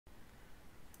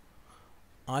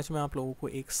आज मैं आप लोगों को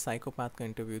एक साइकोपैथ का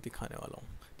इंटरव्यू दिखाने वाला हूँ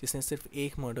जिसने सिर्फ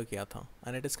एक मर्डर किया था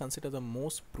and it is considered the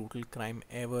most brutal crime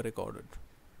ever recorded.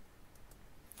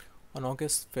 On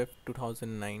August 5,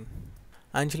 2009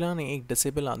 Angela ने एक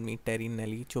डिसेबल आदमी टेरी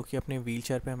नेली जो कि अपने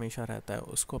व्हीलचेयर पे हमेशा रहता है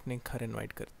उसको अपने घर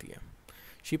इनवाइट करती है।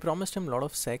 She promised him lot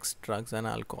of sex, drugs and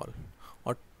alcohol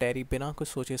और टेरी बिना कुछ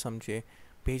सोचे समझे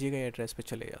भेजे गए एड्रेस पे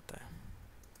चले जाता है।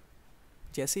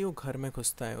 जैसे ही वो घर में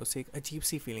घुसता है उसे एक अजीब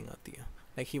सी फीलिंग आती है,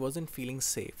 like he wasn't feeling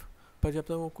safe. पर जब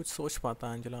तक वो कुछ सोच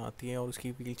पाता एंजेला आती है और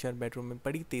उसकी व्हीलचेयर बेडरूम में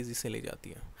बड़ी तेज़ी से ले जाती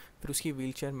है, फिर उसकी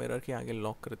व्हीलचेयर मिरर के आगे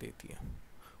लॉक कर देती है।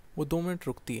 वो 2 मिनट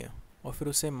रुकती है और फिर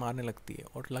उसे मारने लगती है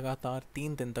और लगातार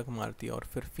 3 दिन तक मारती है और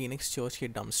फिर फीनिक्स चर्च के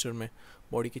डंपस्टर में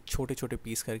बॉडी के छोटे छोटे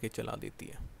पीस करके चला देती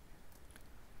है।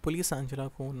 पुलिस एंजेला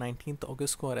को 19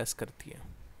 अगस्त को अरेस्ट करती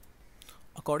है।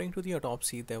 According to the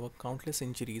autopsy, there were countless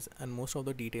injuries and most of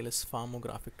the detail is far more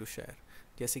graphic to share.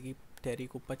 जैसे कि टेरी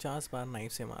को 50 बार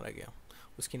नाइफ से मारा गया,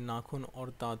 उसके नाखून और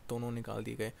दांत दोनों निकाल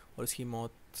दिए गए और उसकी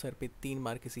मौत सर पे 3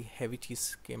 बार किसी हैवी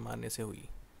चीज़ के मारने से हुई।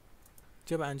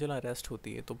 जब एंजेला अरेस्ट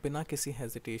होती है तो बिना किसी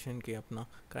हेजिटेशन के अपना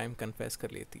क्राइम कन्फेस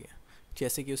कर लेती है,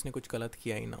 जैसे कि उसने कुछ गलत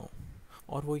किया ही ना हो।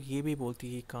 और वो ये भी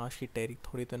बोलती है कि काश कि टेरी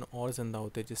थोड़ी दिन और ज़िंदा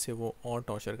होते जिससे वो और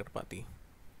टॉर्चर कर पाती।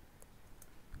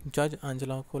 जज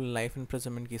एंजेला को लाइफ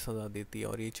इम्प्रिजनमेंट की सज़ा देती है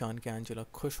और ये जान के एंजेला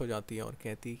खुश हो जाती है और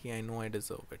कहती है कि I know I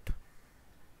deserve it.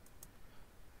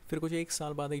 फिर कुछ 1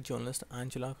 साल बाद एक जर्नलिस्ट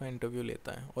एंजेला का इंटरव्यू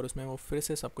लेता है और उसमें वो फिर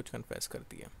से सब कुछ कन्फेस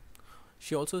करती है।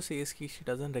 शी ऑल्सो सेज कि शी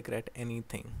डजंट रिग्रेट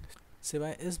एनीथिंग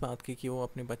सिवाय इस बात की कि वो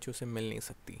अपने बच्चों से मिल नहीं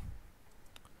सकती।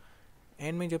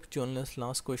 एंड में जब जर्नलिस्ट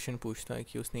लास्ट क्वेश्चन पूछता है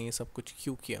कि उसने ये सब कुछ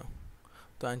क्यों किया,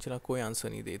 तो एंजेला कोई आंसर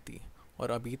नहीं देती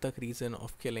और अभी तक रीज़न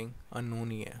ऑफ किलिंग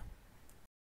अननोन ही है।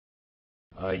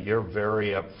 You're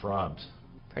very upfront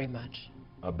Pretty much.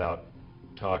 about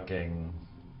talking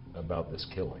about this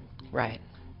killing. Right.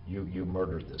 You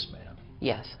murdered this man.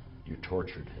 Yes, You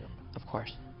tortured him. of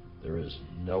course. There is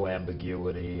no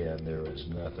ambiguity, and there is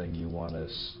nothing you want to.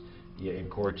 In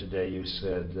court today, you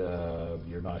said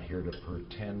you're not here to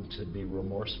pretend to be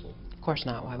remorseful. Of course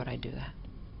not. Why would I do that?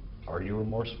 Are you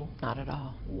remorseful? Not at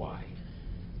all. Why?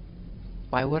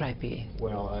 Why would I be?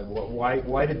 Well,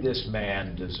 why did this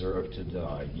man deserve to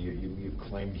die? You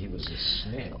claimed he was a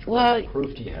snitch. Well, what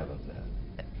proof do you have of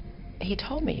that? He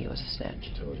told me he was a snitch.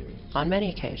 He told you. On many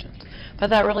occasions. But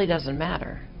that really doesn't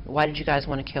matter. Why did you guys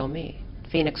want to kill me?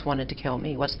 Phoenix wanted to kill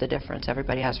me. What's the difference?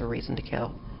 Everybody has a reason to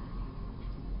kill.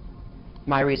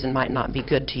 My reason might not be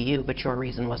good to you, but your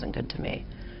reason wasn't good to me.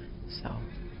 So...